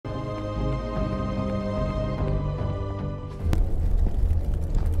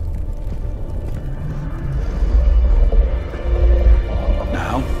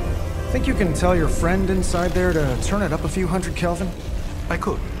can tell your friend inside there to turn it up a few hundred Kelvin? I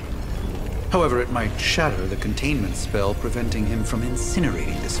could. However, it might shatter the containment spell preventing him from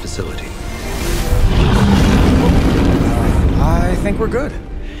incinerating this facility. I think we're good.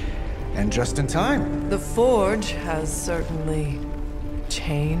 And just in time. The Forge has certainly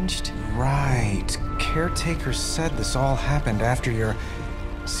changed. Right. Caretaker said this all happened after your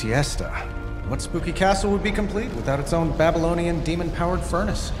siesta. What spooky castle would be complete without its own Babylonian demon-powered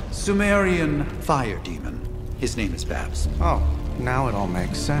furnace? Sumerian fire demon. His name is Babs. Oh, now it all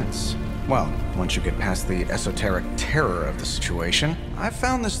makes sense. Well, once you get past the esoteric terror of the situation, I've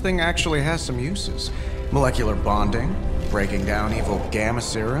found this thing actually has some uses. Molecular bonding, breaking down evil gamma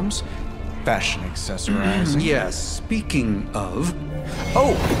serums, fashion accessorizing. Yes, speaking of...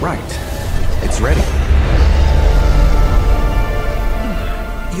 Oh, right. It's ready.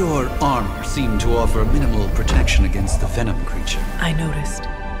 Your armor seemed to offer minimal protection against the venom creature. I noticed.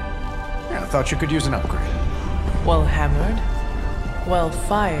 Yeah, I thought you could use an upgrade. Well hammered, well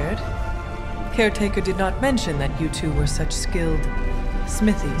fired. Caretaker did not mention that you two were such skilled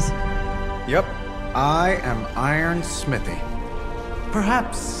smithies. Yep, I am Iron Smithy.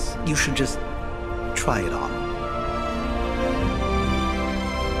 Perhaps you should just try it on.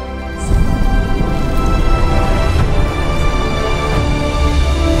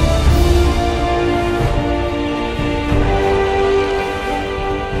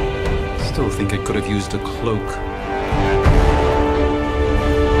 Still think I could have used a cloak.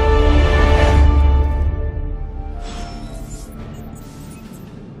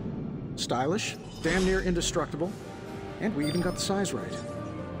 Stylish, damn near indestructible, and we even got the size right.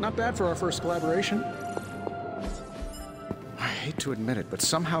 Not bad for our first collaboration. I hate to admit it, but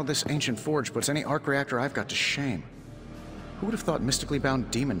somehow this ancient forge puts any arc reactor I've got to shame. Who would have thought mystically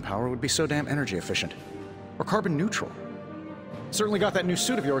bound demon power would be so damn energy efficient? Or carbon neutral? Certainly got that new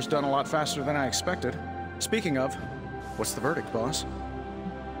suit of yours done a lot faster than I expected. Speaking of, what's the verdict, boss?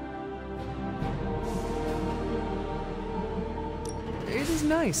 It is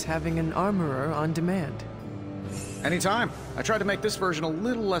nice having an armorer on demand. Anytime. I tried to make this version a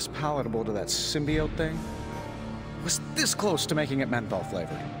little less palatable to that symbiote thing. Was this close to making it menthol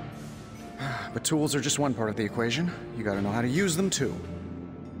flavored. But tools are just one part of the equation. You gotta know how to use them too.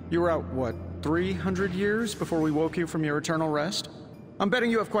 You were out, what, 300 years before we woke you from your eternal rest? I'm betting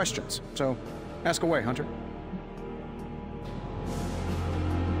you have questions, so ask away, Hunter.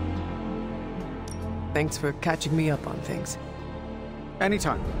 Thanks for catching me up on things.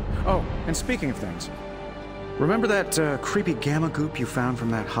 Anytime. Oh, and speaking of things, remember that creepy gamma goop you found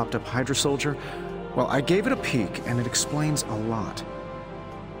from that hopped-up Hydra soldier? Well, I gave it a peek, and it explains a lot.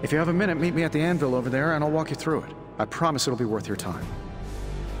 If you have a minute, meet me at the anvil over there, and I'll walk you through it. I promise it'll be worth your time.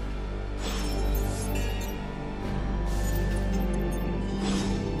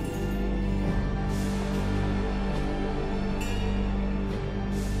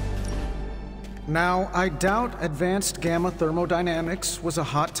 Now, I doubt advanced gamma thermodynamics was a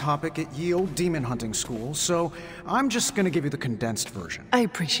hot topic at Ye Olde Demon Hunting School, so I'm just gonna give you the condensed version. I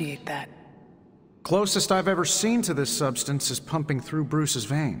appreciate that. Closest I've ever seen to this substance is pumping through Bruce's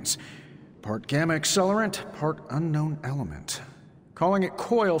veins. Part gamma accelerant, part unknown element. Calling it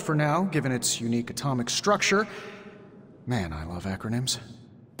coil for now, given its unique atomic structure. Man, I love acronyms.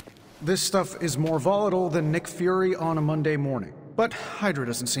 This stuff is more volatile than Nick Fury on a Monday morning. But Hydra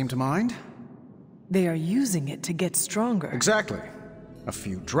doesn't seem to mind. They are using it to get stronger. Exactly. A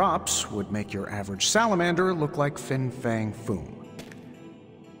few drops would make your average salamander look like Fin Fang Foom.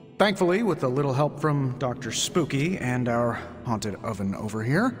 Thankfully, with a little help from Dr. Spooky and our haunted oven over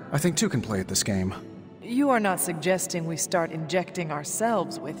here, I think two can play at this game. You are not suggesting we start injecting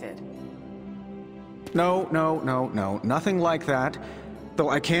ourselves with it. No, nothing like that. Though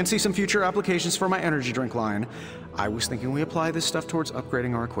I can see some future applications for my energy drink line. I was thinking we apply this stuff towards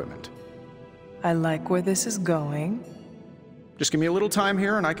upgrading our equipment. I like where this is going. Just give me a little time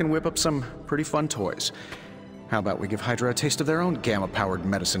here and I can whip up some pretty fun toys. How about we give Hydra a taste of their own gamma-powered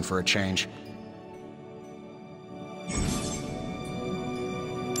medicine for a change?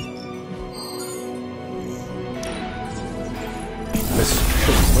 This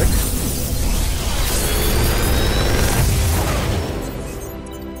should be quick.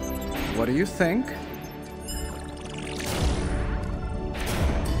 What do you think?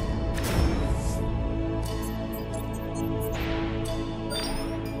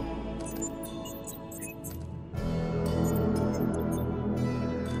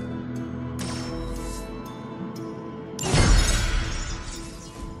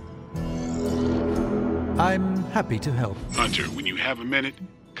 I'm happy to help. Hunter, when you have a minute,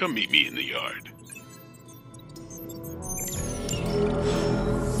 come meet me in the yard.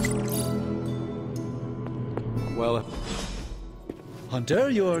 well... Hunter,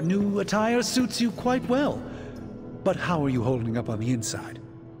 your new attire suits you quite well. But how are you holding up on the inside?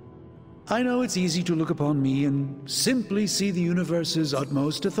 I know it's easy to look upon me and simply see the universe's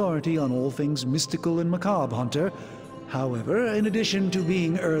utmost authority on all things mystical and macabre, Hunter. However, in addition to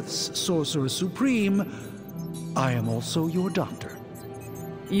being Earth's Sorcerer Supreme, I am also your doctor.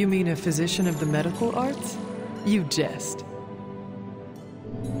 You mean a physician of the medical arts? You jest.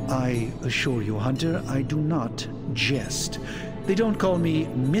 I assure you, Hunter, I do not jest. They don't call me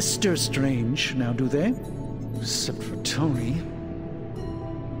Mr. Strange, now do they? Except for Tony.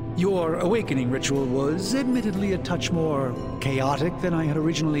 Your awakening ritual was admittedly a touch more chaotic than I had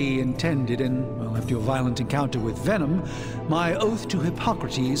originally intended, and, well, after your violent encounter with Venom, my oath to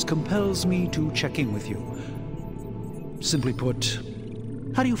Hippocrates compels me to check in with you. Simply put,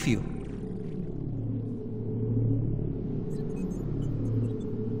 how do you feel?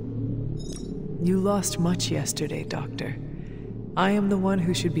 You lost much yesterday, Doctor. I am the one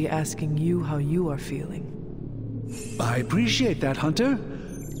who should be asking you how you are feeling. I appreciate that, Hunter.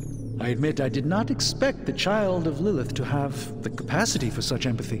 I admit I did not expect the child of Lilith to have the capacity for such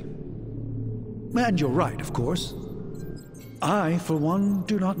empathy. And you're right, of course. I, for one,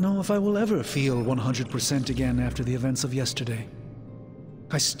 do not know if I will ever feel 100% again after the events of yesterday.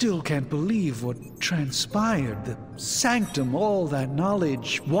 I still can't believe what transpired. The sanctum, all that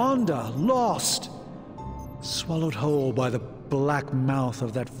knowledge, Wanda, lost. Swallowed whole by the black mouth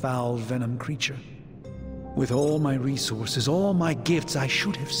of that foul Venom creature. With all my resources, all my gifts, I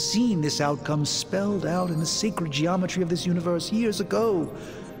should have seen this outcome spelled out in the sacred geometry of this universe years ago.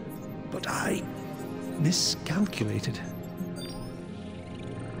 But I miscalculated.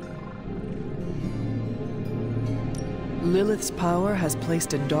 Lilith's power has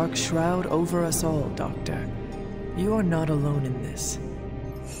placed a dark shroud over us all, Doctor. You are not alone in this.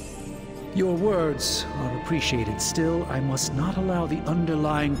 Your words are appreciated. Still, I must not allow the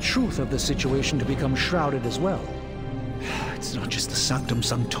underlying truth of the situation to become shrouded as well. It's not just the Sanctum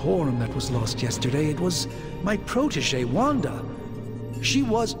Sanctorum that was lost yesterday. It was my protege, Wanda. She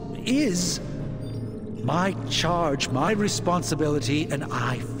is my charge, my responsibility, and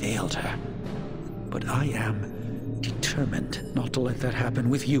I failed her. But I am determined not to let that happen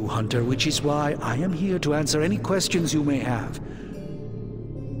with you, Hunter, which is why I am here to answer any questions you may have.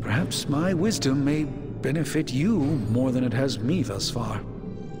 Perhaps my wisdom may benefit you more than it has me thus far.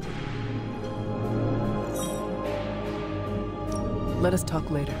 Let us talk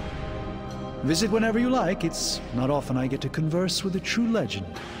later. Visit whenever you like. It's not often I get to converse with a true legend.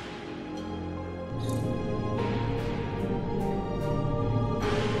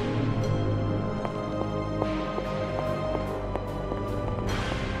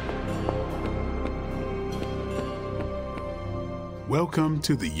 Welcome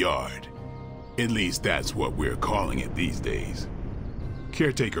to the Yard. At least that's what we're calling it these days.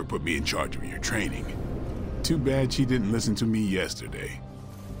 Caretaker put me in charge of your training. Too bad she didn't listen to me yesterday.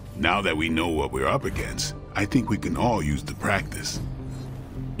 Now that we know what we're up against, I think we can all use the practice.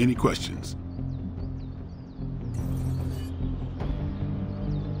 Any questions?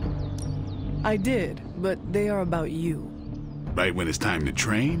 I did, but they are about you. Right when it's time to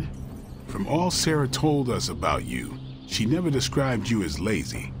train? From all Sarah told us about you, she never described you as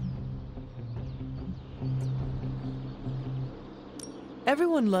lazy.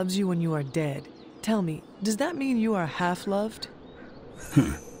 Everyone loves you when you are dead. Tell me, does that mean you are half-loved?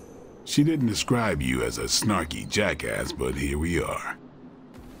 She didn't describe you as a snarky jackass, but here we are.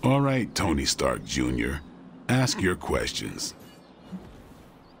 All right, Tony Stark Jr., ask your questions.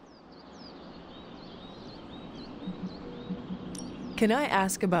 Can I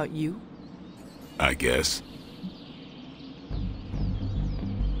ask about you? I guess.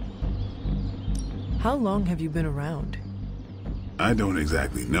 How long have you been around? I don't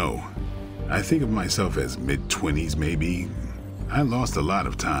exactly know. I think of myself as mid-20s, maybe. I lost a lot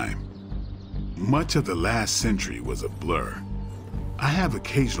of time. Much of the last century was a blur. I have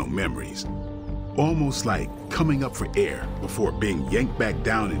occasional memories, almost like coming up for air before being yanked back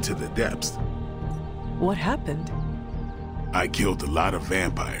down into the depths. What happened? I killed a lot of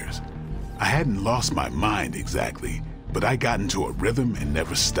vampires. I hadn't lost my mind exactly, but I got into a rhythm and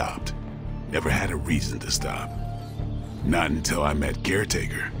never stopped. Never had a reason to stop. Not until I met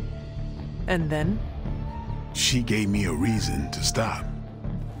Caretaker. And then? She gave me a reason to stop.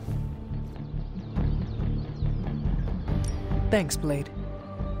 Thanks, Blade.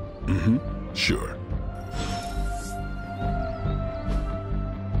 Sure.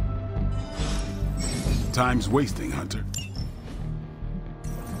 Time's wasting, Hunter.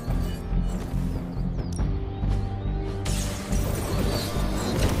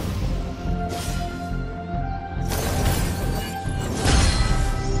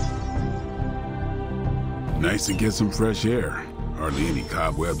 Nice to get some fresh air. Hardly any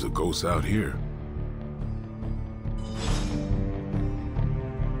cobwebs or ghosts out here.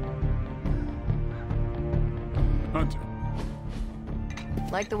 Hunter.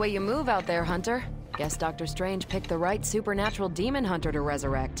 Like the way you move out there, Hunter. Guess Dr. Strange picked the right supernatural demon hunter to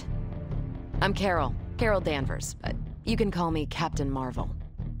resurrect. I'm Carol Danvers, but you can call me Captain Marvel.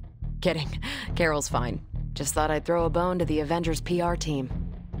 Kidding, Carol's fine. Just thought I'd throw a bone to the Avengers PR team.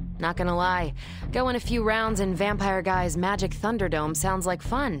 Not gonna lie, going a few rounds in Vampire Guy's Magic Thunderdome sounds like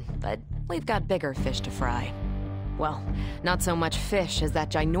fun, but we've got bigger fish to fry. Well, not so much fish as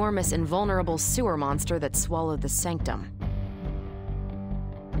that ginormous invulnerable sewer monster that swallowed the Sanctum.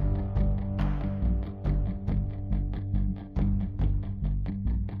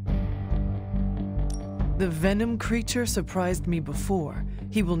 The Venom creature surprised me before.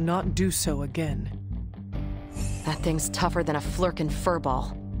 He will not do so again. That thing's tougher than a Flurkin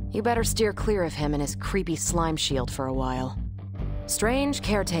furball. You better steer clear of him and his creepy slime shield for a while. Strange,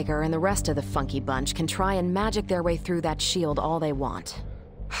 Caretaker, and the rest of the funky bunch can try and magic their way through that shield all they want.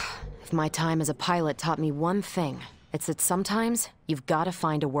 If my time as a pilot taught me one thing, it's that sometimes you've gotta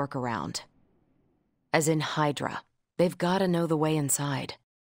find a workaround. As in Hydra. They've gotta know the way inside.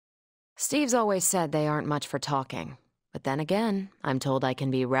 Steve's always said they aren't much for talking. But then again, I'm told I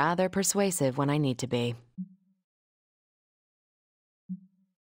can be rather persuasive when I need to be.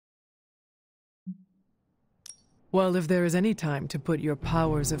 Well, if there is any time to put your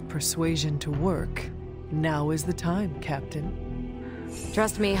powers of persuasion to work, now is the time, Captain.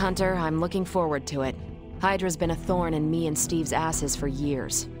 Trust me, Hunter, I'm looking forward to it. Hydra's been a thorn in me and Steve's asses for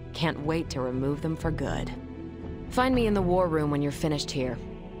years. Can't wait to remove them for good. Find me in the war room when you're finished here.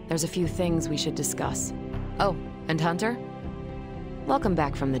 There's a few things we should discuss. Oh, and Hunter? Welcome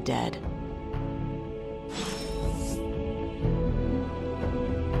back from the dead.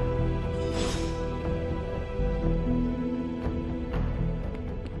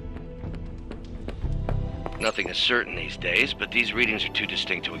 Nothing is certain these days, but these readings are too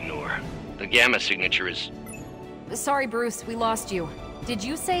distinct to ignore. The Gamma signature is... Sorry, Bruce, we lost you. Did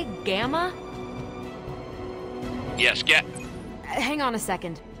you say Gamma? Yes, Hang on a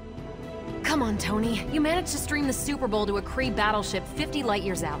second. Come on, Tony. You managed to stream the Super Bowl to a Kree battleship 50 light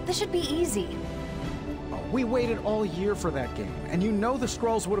years out. This should be easy. We waited all year for that game, and you know the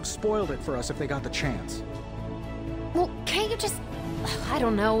Skrulls would have spoiled it for us if they got the chance. Well, can't you just... I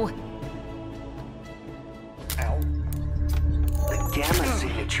don't know. The Gamma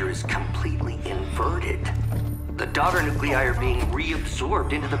signature is completely inverted. The daughter nuclei are being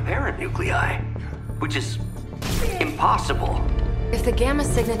reabsorbed into the parent nuclei, which is impossible. If the Gamma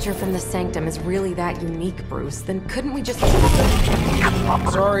signature from the Sanctum is really that unique, Bruce, then couldn't we just...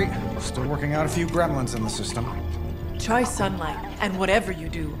 Sorry, still working out a few gremlins in the system. Try sunlight, and whatever you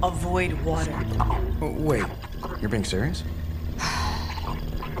do, avoid water. Oh, wait, you're being serious?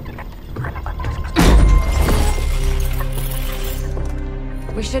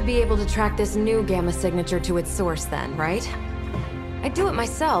 We should be able to track this new Gamma signature to its source then, right? I'd do it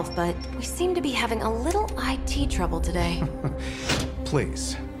myself, but we seem to be having a little IT trouble today.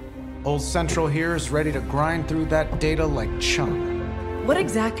 Please. Old Central here is ready to grind through that data like chum. What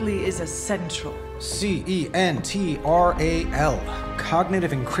exactly is a central? CENTRAL.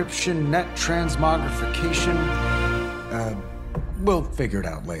 Cognitive encryption, net transmogrification. We'll figure it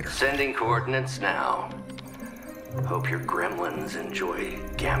out later. Sending coordinates now. Hope your gremlins enjoy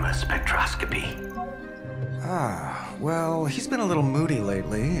gamma spectroscopy. Well, he's been a little moody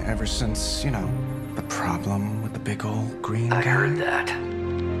lately, ever since, the problem with the big old green guy. I heard that.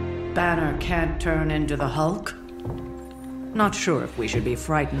 Banner can't turn into the Hulk? Not sure if we should be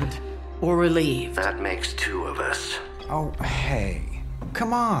frightened or relieved. That makes two of us. Oh, hey.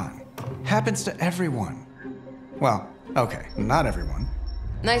 Come on. Happens to everyone. Well, okay, not everyone.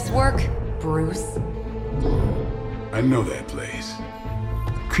 Nice work, Bruce. I know that place.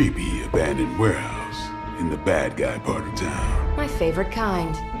 Creepy abandoned warehouse in the bad guy part of town. My favorite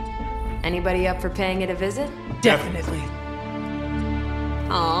kind. Anybody up for paying it a visit? Definitely.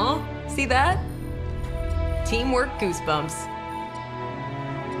 Aw, see that? Teamwork goosebumps.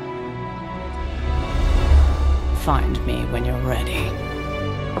 Find me when you're ready.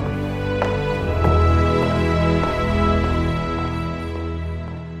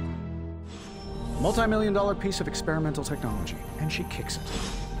 Multi-million-dollar piece of experimental technology, and she kicks it.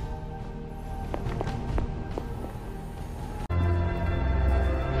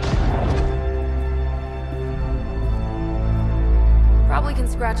 Probably can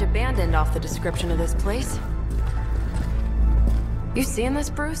scratch abandoned off the description of this place. You seeing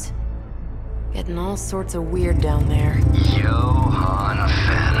this, Bruce? Getting all sorts of weird down there. Johann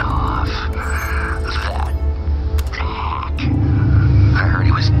Fanoff. That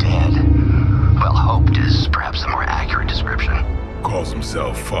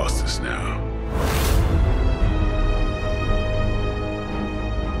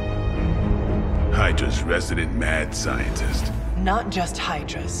Hydra's resident mad scientist. Not just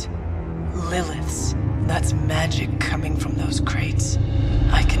Hydra's. Lilith's. That's magic coming from those crates.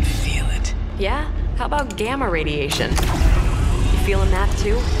 I can feel it. Yeah? How about gamma radiation? You feeling that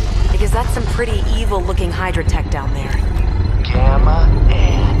too? Because that's some pretty evil-looking Hydra tech down there. Gamma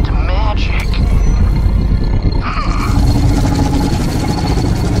and magic.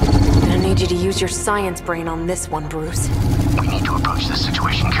 I need you to use your science brain on this one, Bruce. We need to approach this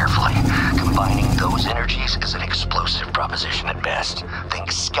situation carefully. Combining those energies is an explosive proposition at best. Think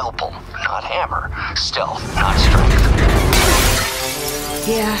scalpel, not hammer. Stealth, not strength.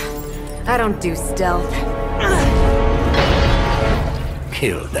 Yeah, I don't do stealth.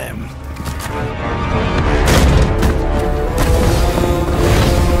 Kill them.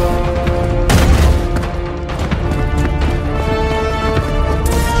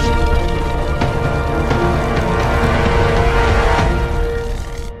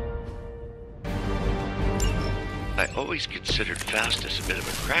 I always considered Faustus a bit of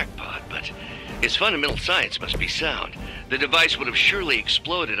a crackpot, but his fundamental science must be sound. The device would have surely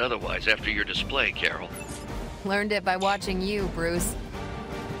exploded otherwise after your display, Carol. Learned it by watching you, Bruce.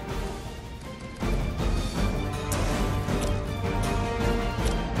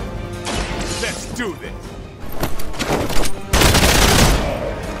 Let's do this!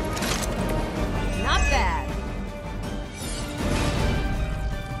 Not bad.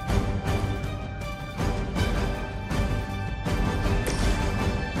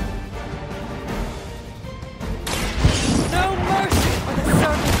 No mercy for the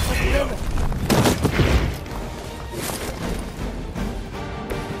servants of Lilith.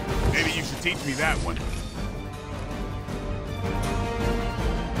 Maybe you should teach me that one.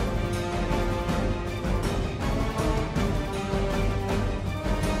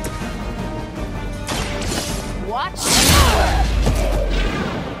 Watch.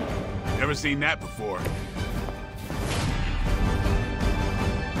 Never seen that before.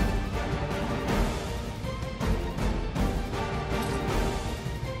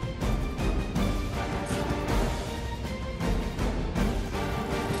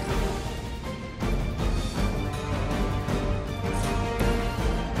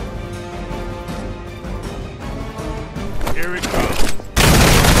 Here it comes.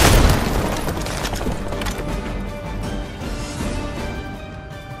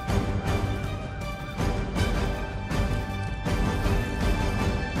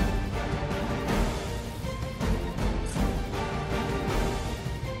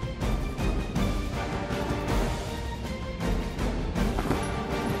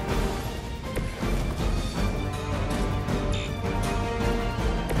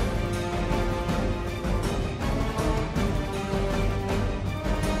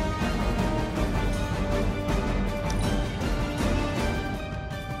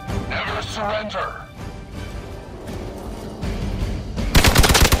 Surrender!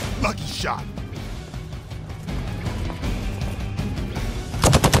 Lucky shot!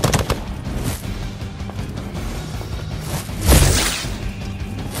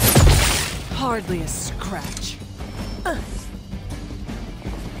 Hardly a scratch.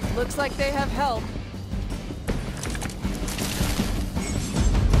 Looks like they have help.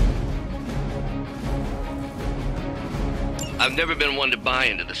 I've never been one to buy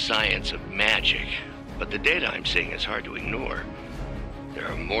into the science of magic, but the data I'm seeing is hard to ignore. There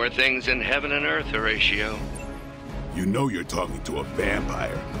are more things in heaven and earth, Horatio. You know you're talking to a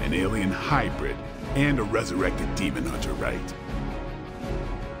vampire, an alien hybrid, and a resurrected demon hunter, right?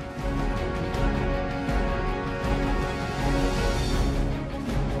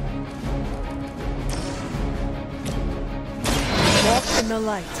 Walk in the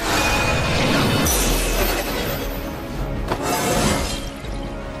light.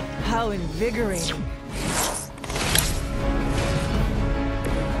 How invigorating.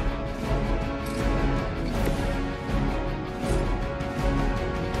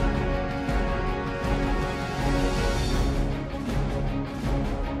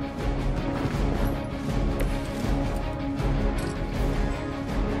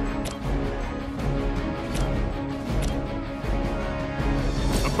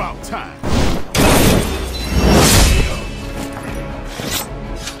 About time.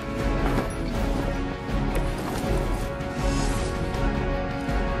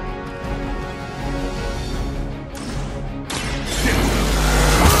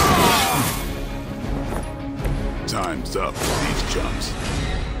 Time's up for these chumps.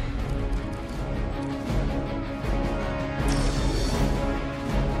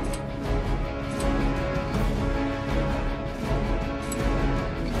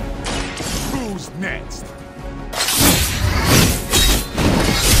 Who's next?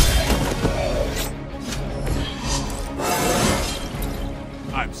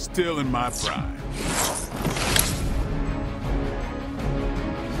 still in my prime.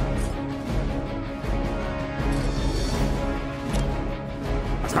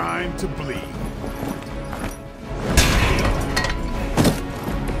 Time to bleed.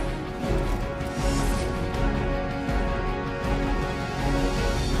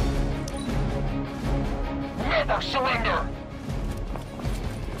 Never surrender!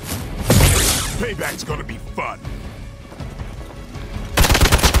 Payback's gonna be fun.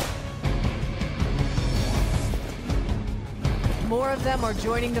 More of them are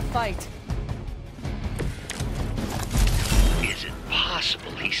joining the fight. Is it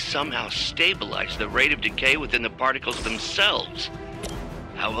possible he somehow stabilized the rate of decay within the particles themselves?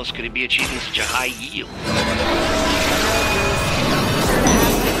 How else could he be achieving such a high yield?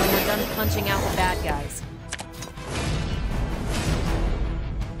 When we're done punching out the bad guys.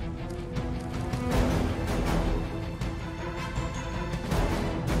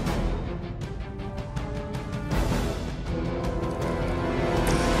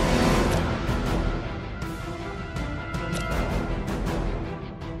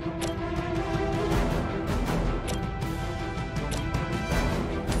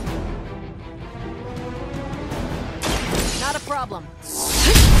 Not a problem.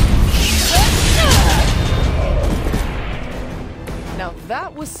 Now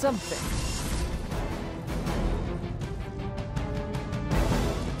that was something.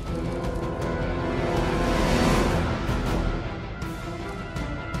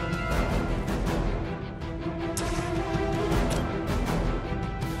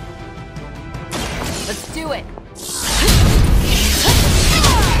 Let's do it.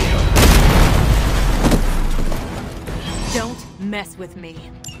 Don't mess with me.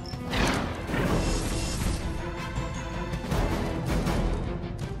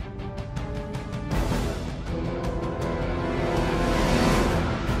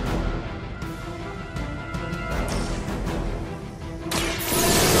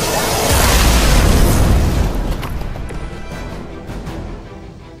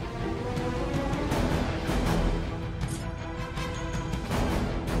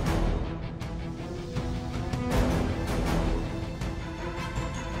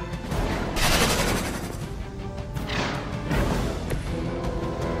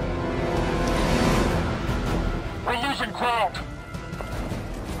 We're losing ground!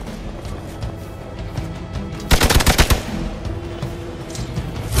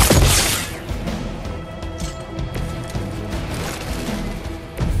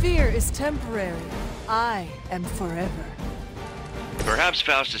 Fear is temporary. I am forever. Perhaps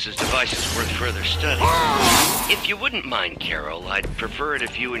Faustus's device is worth further study. If you wouldn't mind, Carol, I'd prefer it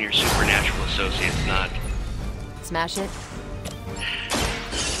if you and your supernatural associates not... Smash it.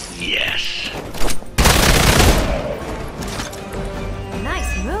 Yes.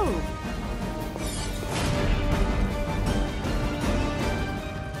 Nice move.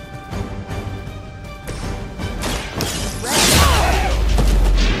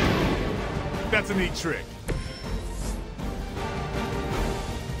 That's a neat trick.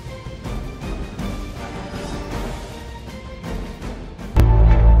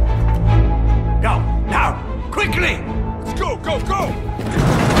 Go! Now! Quickly! Let's go, go, go!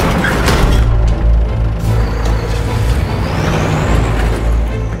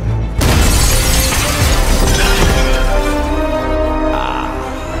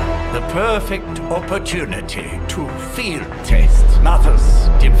 The perfect opportunity to field test Mother's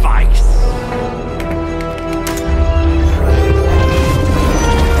device.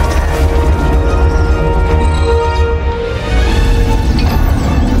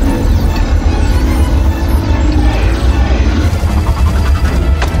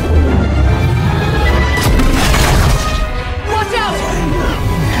 Watch out!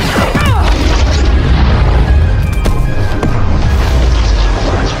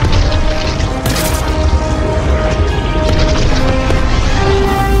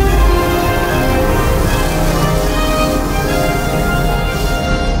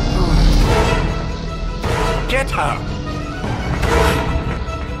 Get her!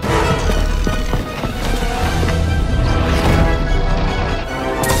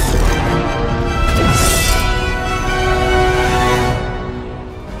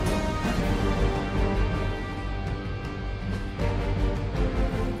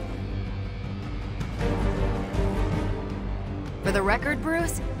 For the record,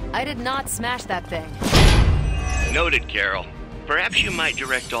 Bruce, I did not smash that thing. Noted, Carol. Perhaps you might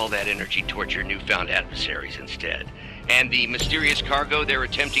direct all that energy towards your newfound adversaries instead. And the mysterious cargo they're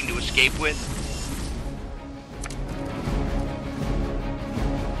attempting to escape with?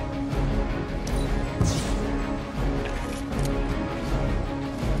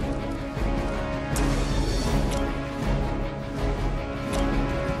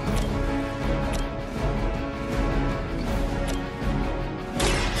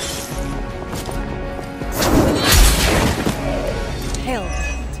 Hell with it.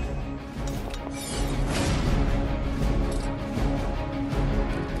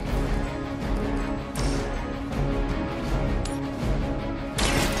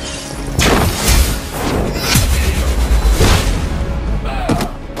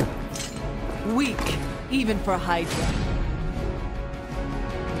 Weak, even for Hydra.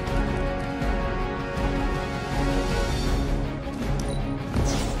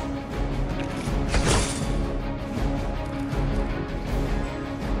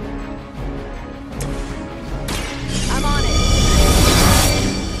 I'm on it.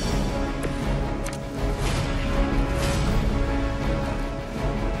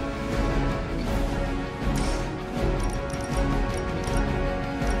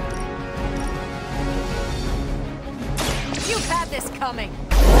 You've had this coming.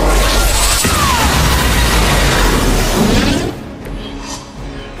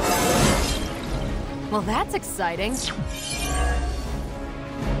 Well, that's exciting.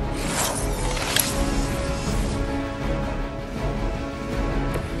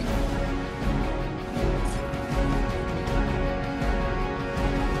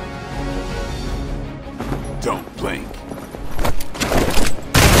 Don't blink.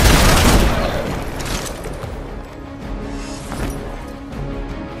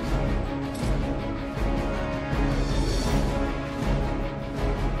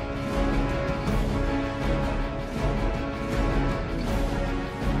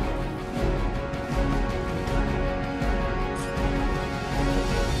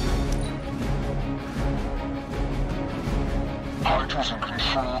 Hydra's in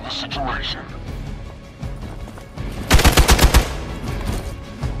control of the situation.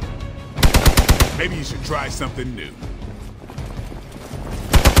 Maybe you should try something new.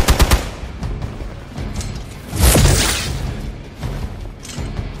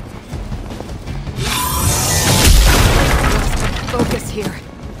 Focus here.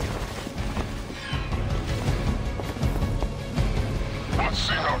 Let's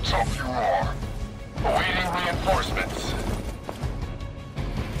see how tough you are. Awaiting reinforcements.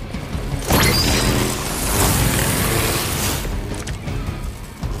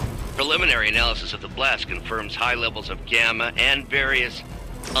 Preliminary analysis of the blast confirms high levels of gamma and various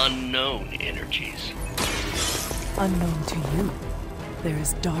unknown energies. Unknown to you, there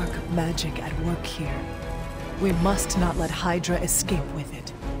is dark magic at work here. We must not let Hydra escape with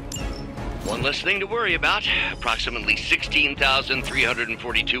it. One less thing to worry about. Approximately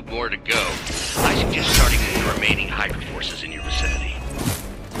 16,342 more to go. I suggest starting with the remaining Hydra forces in your vicinity.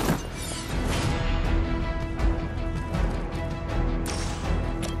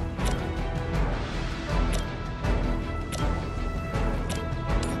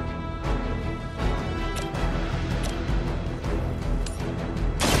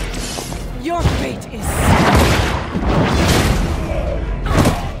 Your fate is...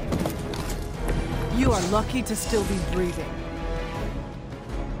 You are lucky to still be breathing.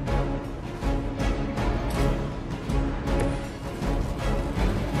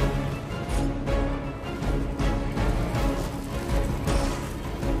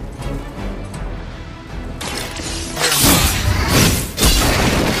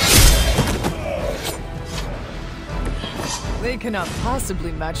 They cannot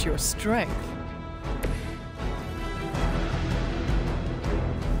possibly match your strength.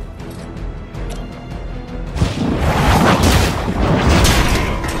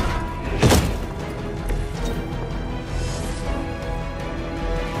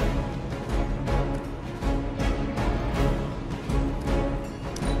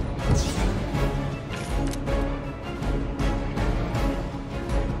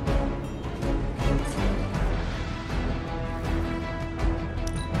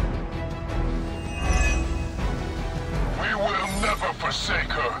 forsake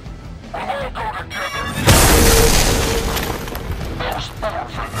her. We'll all go together. I was born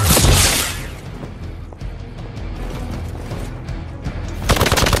for this.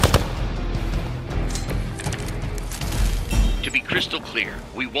 To be crystal clear,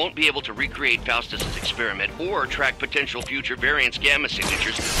 we won't be able to recreate Faustus's experiment or track potential future variance gamma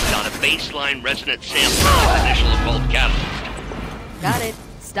signatures without a baseline resonant sample of the initial occult catalyst. Got it.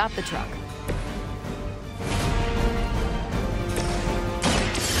 Stop the truck.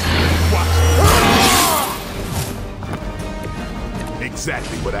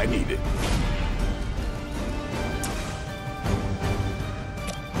 Exactly what I needed.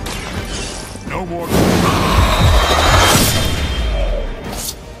 No more.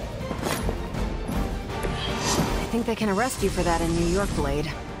 I think they can arrest you for that in New York,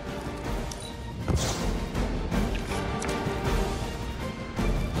 Blade.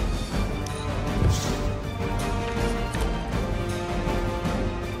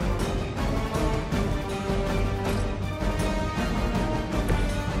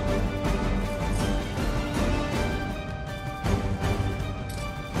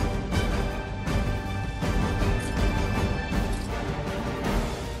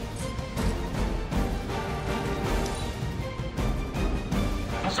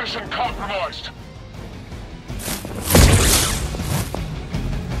 Position compromised.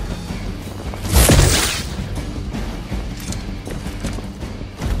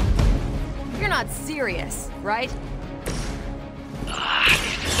 You're not serious, right? These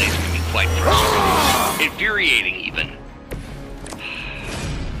delays can be quite frustrating. Infuriating, even.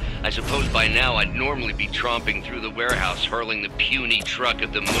 I suppose by now I'd normally be tromping through the warehouse hurling the puny truck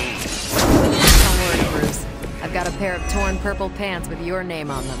at the moon. Don't worry, Bruce. I've got a pair of torn purple pants with your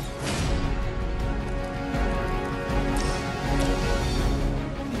name on them.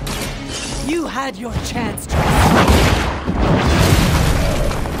 You had your chance, Tracy.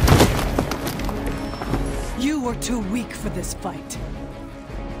 You were too weak for this fight.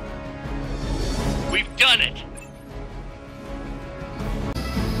 We've done it!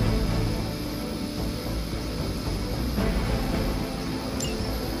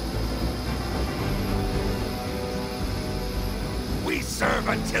 We serve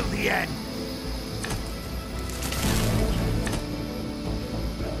until the end.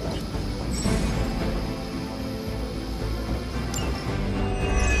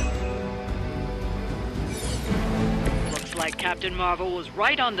 Looks like Captain Marvel was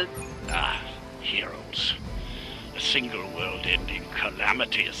right on the... Heroes. A single world-ending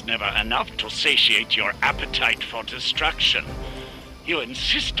calamity is never enough to satiate your appetite for destruction. You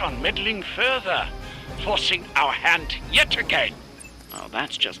insist on meddling further, forcing our hand yet again. Oh,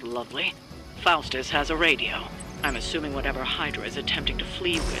 that's just lovely. Faustus has a radio. I'm assuming whatever Hydra is attempting to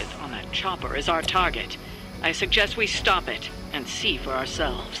flee with on that chopper is our target. I suggest we stop it and see for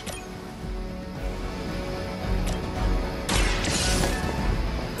ourselves.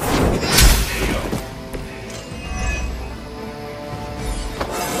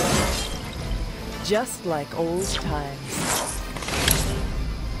 Just like old times.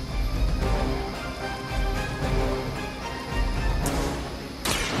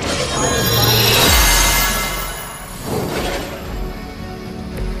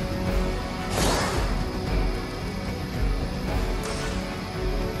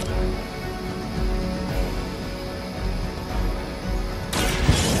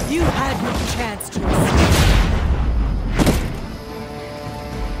 You had no chance to escape.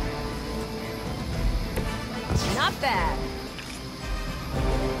 Not bad.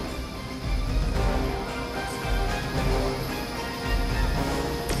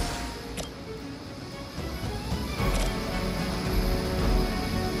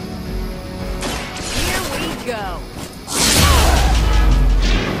 Here we go.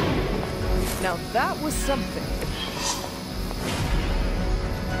 Now that was something.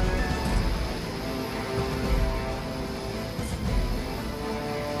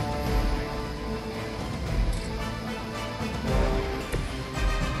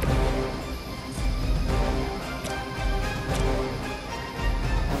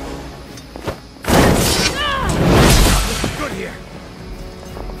 Good here.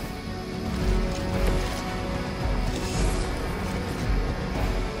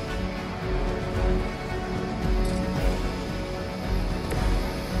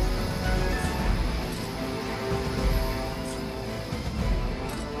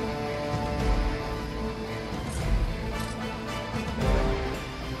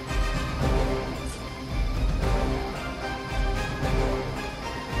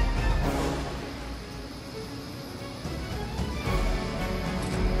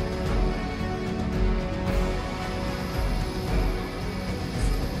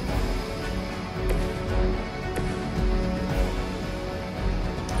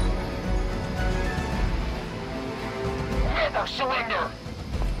 Never surrender!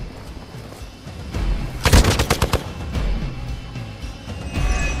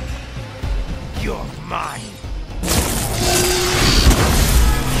 You're mine.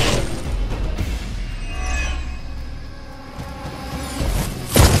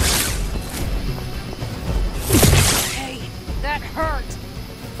 Hey, that hurt.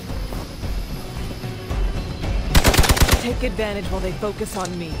 Take advantage while they focus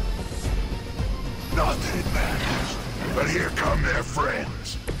on me. Not the advantage, but here come their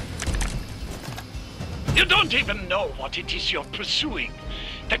friends. You don't even know what it is you're pursuing.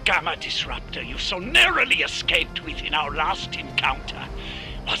 The Gamma Disruptor you so narrowly escaped with in our last encounter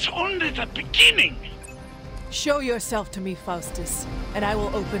was only the beginning. Show yourself to me, Faustus, and I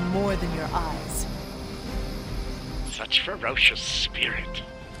will open more than your eyes. Such ferocious spirit.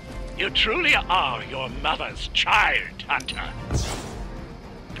 You truly are your mother's child, Hunter.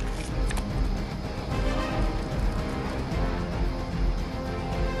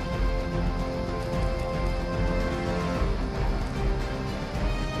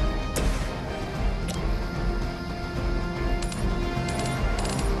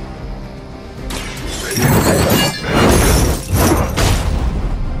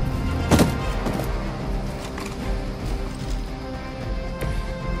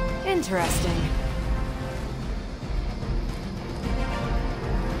 interesting.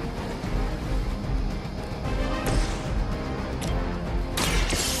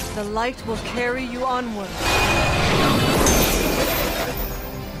 The light will carry you onward.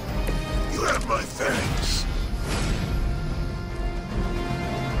 You have my thanks.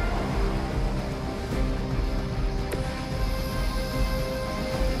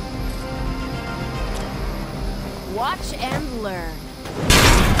 Watch and learn.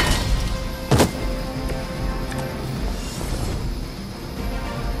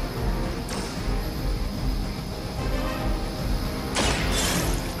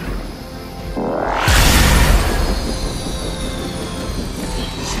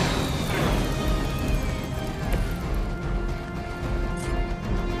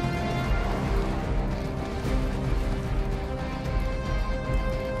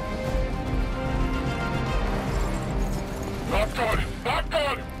 Not good! Not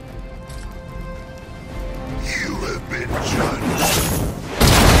good! You have been judged.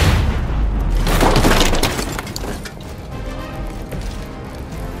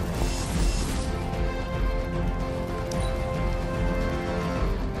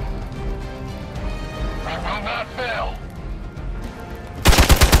 I will not fail.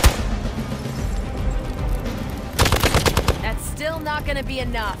 That's still not gonna be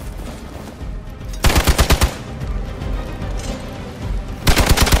enough.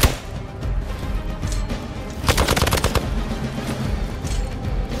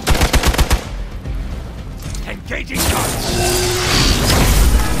 Engaging guns!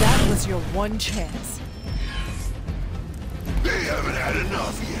 That was your one chance. They haven't had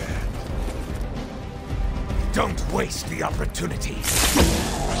enough yet. Don't waste the opportunity.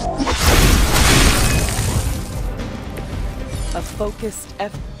 A focused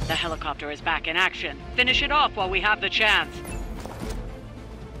effort. The helicopter is back in action. Finish it off while we have the chance.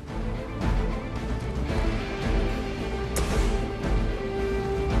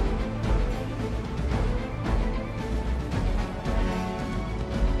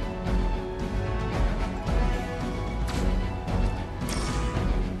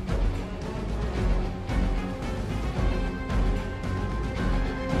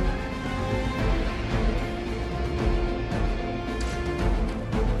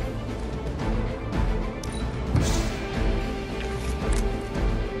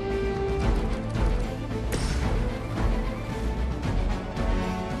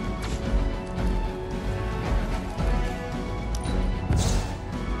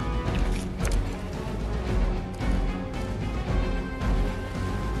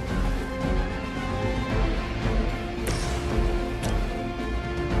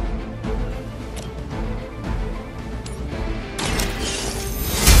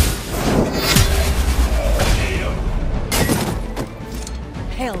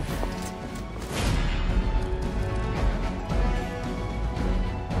 Hell.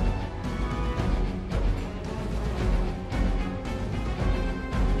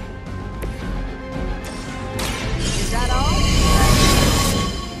 Is that all?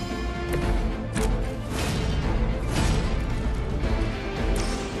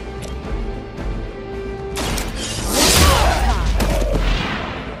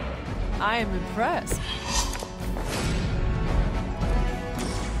 I am impressed.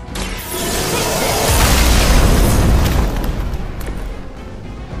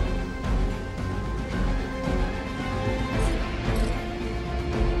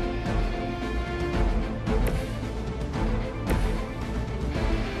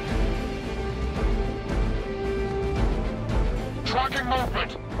 Tracking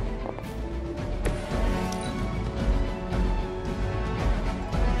movement.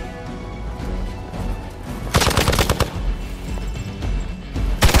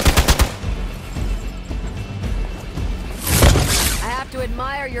 I have to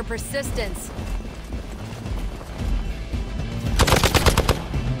admire your persistence.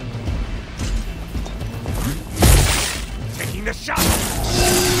 Taking the shot.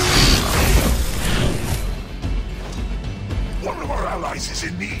 One of our allies is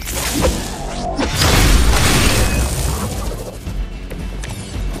in need.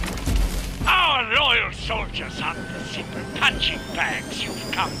 Our loyal soldiers aren't the simple punching bags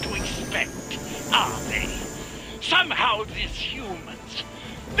you've come to expect, are they? Somehow these humans,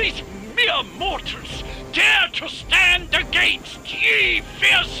 these mere mortals, dare to stand against ye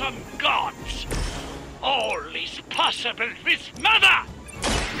fearsome gods. All is possible with Mother!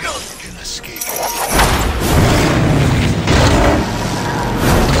 None can escape.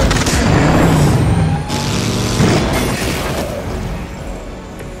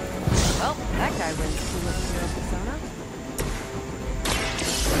 Well, that guy wins coolest hero persona.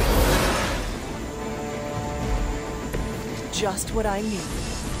 just what I need.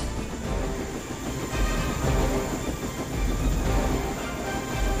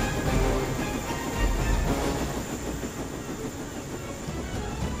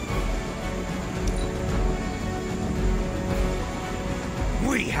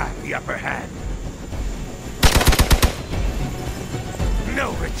 We have the upper hand.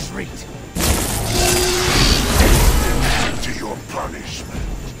 No retreat. Add to your punishment.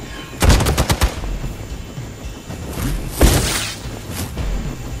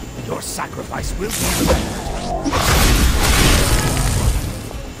 Your sacrifice will be remembered.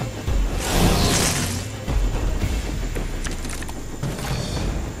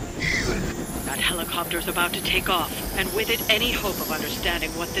 That helicopter's about to take off, and with it any hope of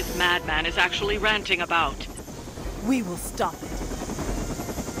understanding what this madman is actually ranting about. We will stop it.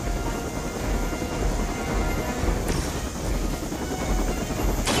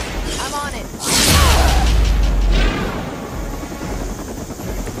 I'm on it.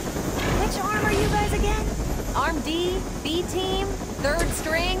 Which arm are you guys again? Arm D, B team, third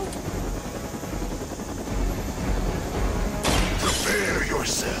string? Prepare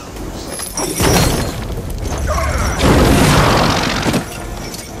yourselves.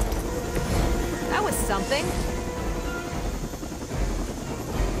 That was something.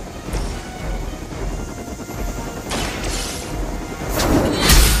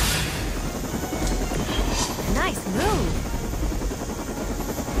 Nice move.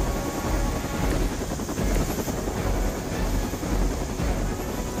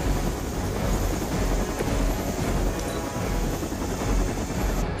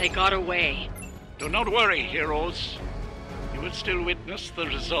 They got away. Do not worry, heroes. You will still witness the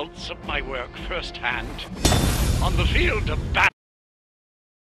results of my work firsthand. On the field of battle.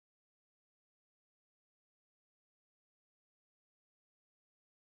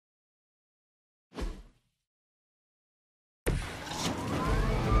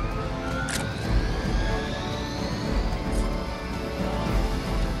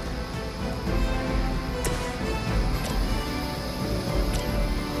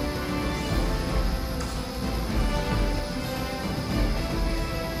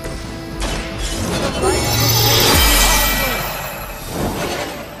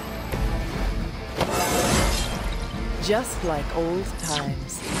 Just like old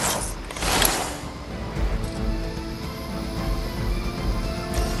times.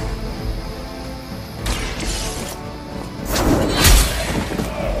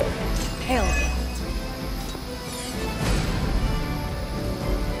 Hell.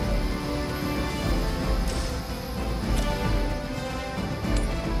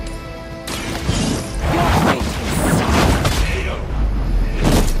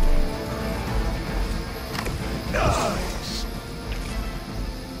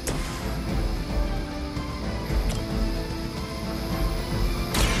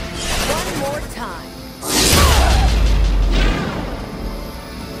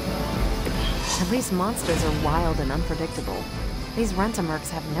 These monsters are wild and unpredictable. These Rentamercs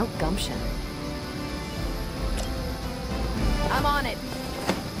have no gumption. I'm on it.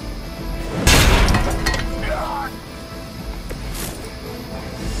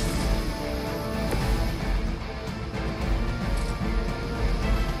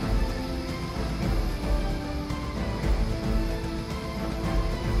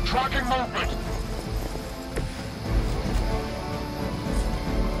 Tracking movement.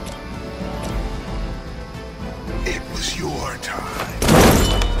 It was your time.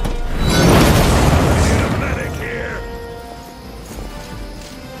 Need a medic here.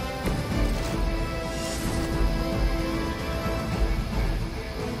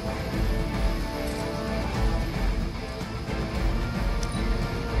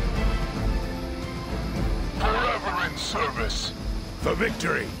 Forever in service. For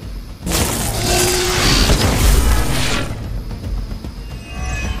victory.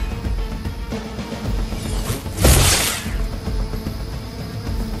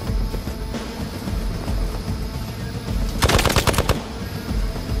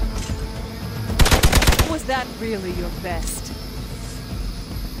 Was that really your best?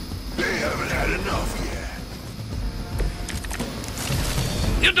 They haven't had enough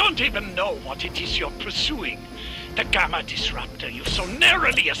yet. You don't even know what it is you're pursuing. The Gamma Disruptor you so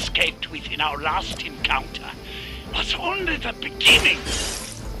narrowly escaped within our last encounter was only the beginning.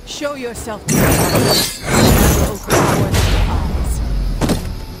 Show yourself to me. Open more than your eyes.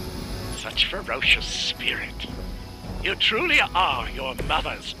 Such ferocious spirit. You truly are your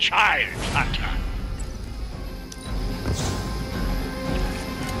mother's child, Hunter.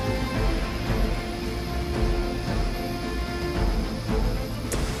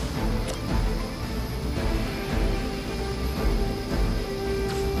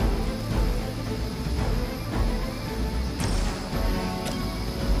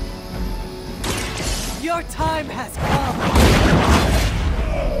 Your time has come.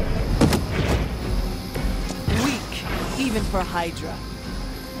 Weak, even for Hydra.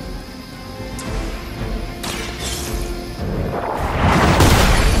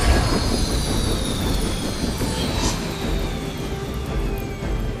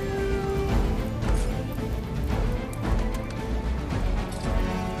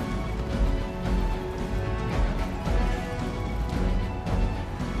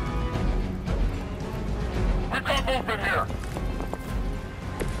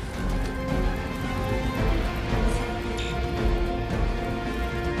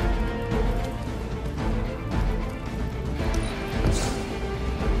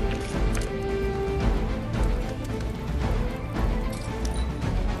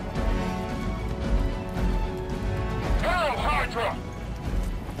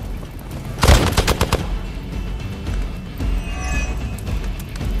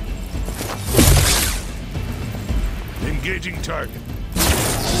 Engaging target.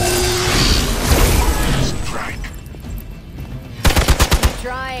 Strike. Keep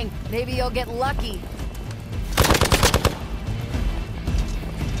trying. Maybe you'll get lucky.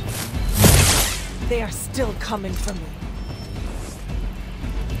 They are still coming for me.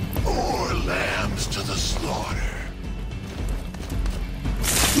 More lambs to the slaughter.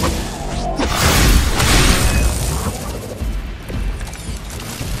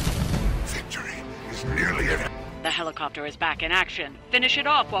 Victory is nearly at hand. The helicopter is back in action. Finish it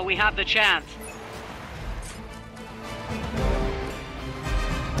off while we have the chance.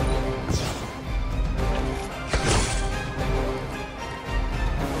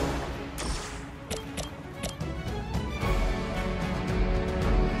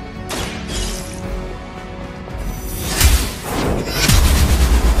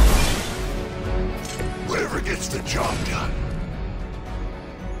 Whatever gets the job done.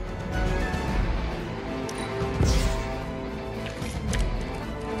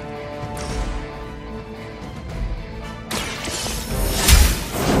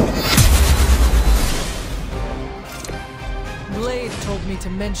 Blade told me to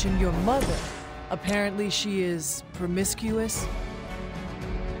mention your mother. Apparently she is promiscuous.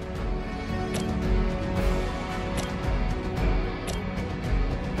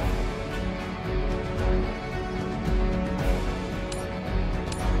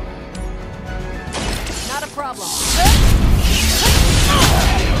 Not a problem.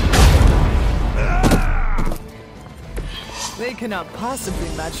 They cannot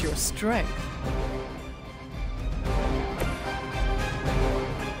possibly match your strength.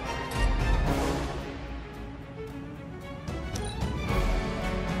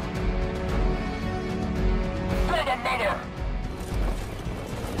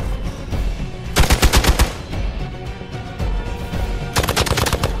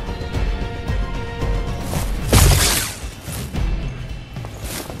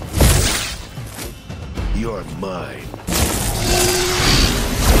 You're mine.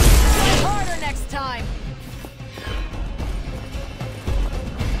 Harder next time.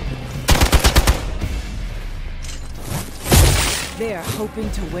 They are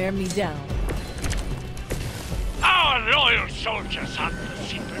hoping to wear me down. Our loyal soldiers aren't the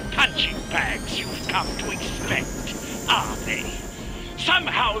simple punching bags you've come to expect, are they?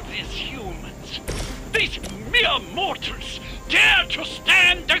 Somehow these humans, these mere mortals, dare to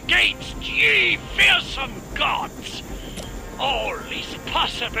stand against ye fearsome gods. All is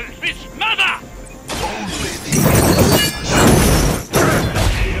possible with Mother! Only the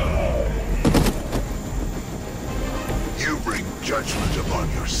You bring judgment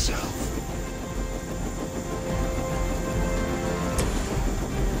upon yourself.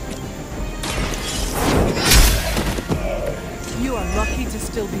 You are lucky to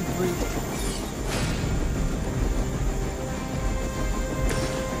still be breathing.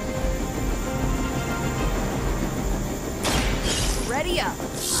 Ready up.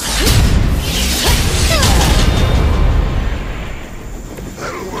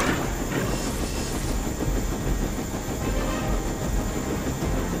 That'll work.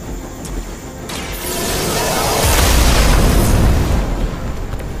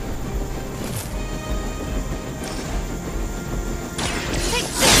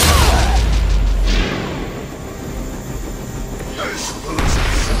 I suppose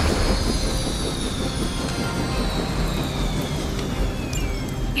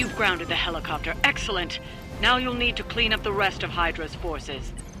You've grounded the helicopter. Excellent. Now you'll need to clean up the rest of Hydra's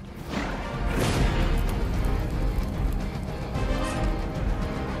forces.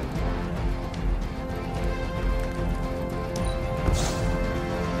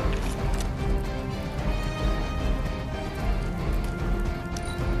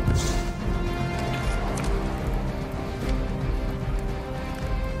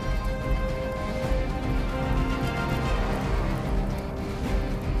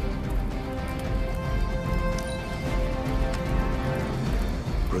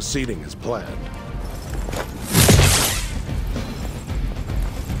 Proceeding as planned.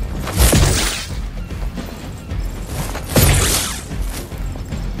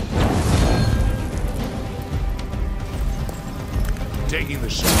 Taking the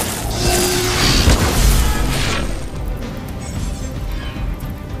shot.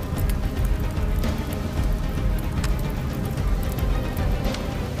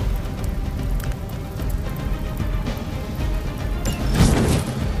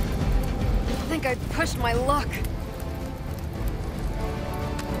 I pushed my luck.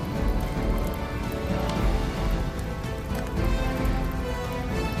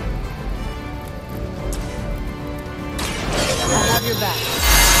 I'll have your back.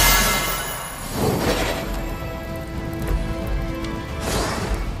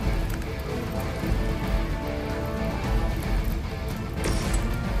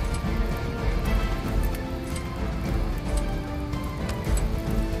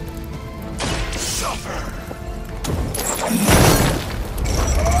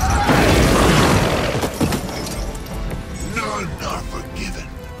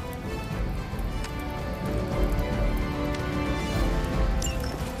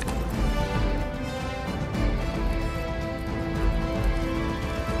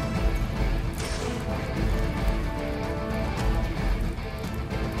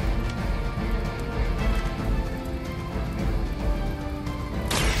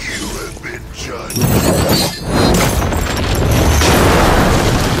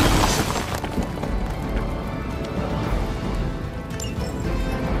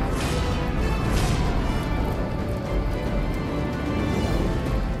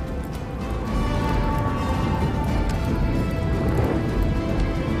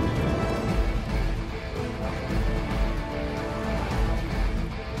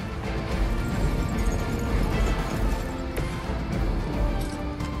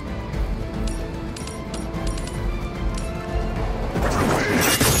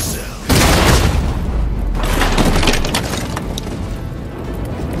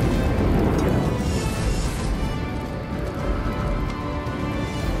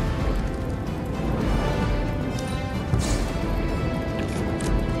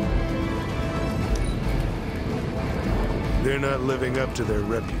 They're not living up to their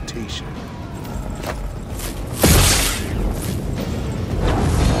reputation.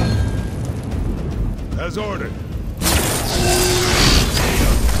 As ordered.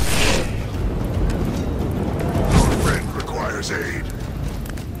 Your friend requires aid.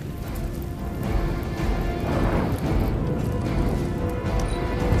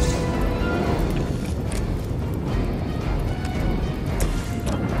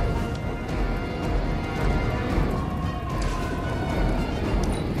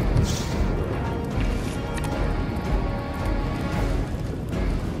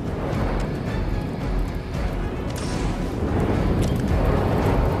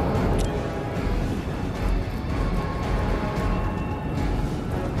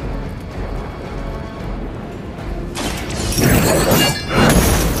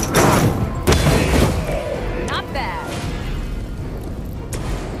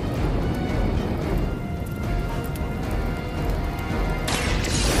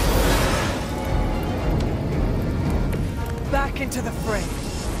 Into the fray.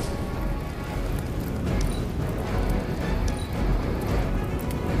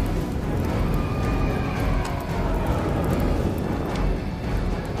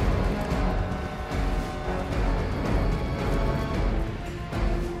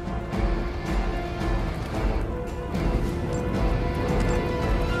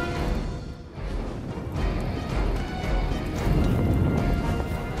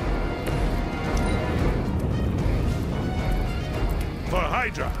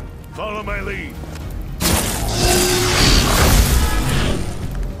 Hydra, follow my lead.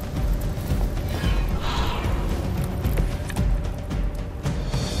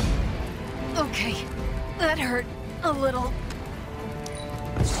 Okay, that hurt a little.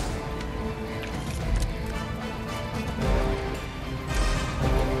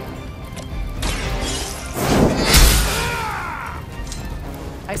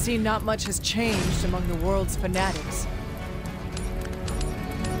 I see not much has changed among the world's fanatics.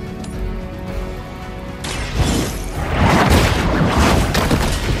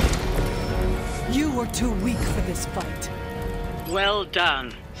 You were too weak for this fight. Well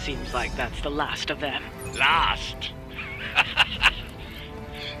done. Seems like that's the last of them. Last?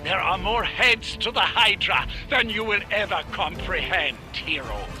 There are more heads to the Hydra than you will ever comprehend,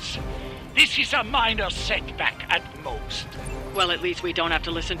 heroes. This is a minor setback at most. Well, at least we don't have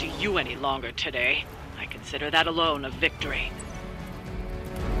to listen to you any longer today. I consider that alone a victory.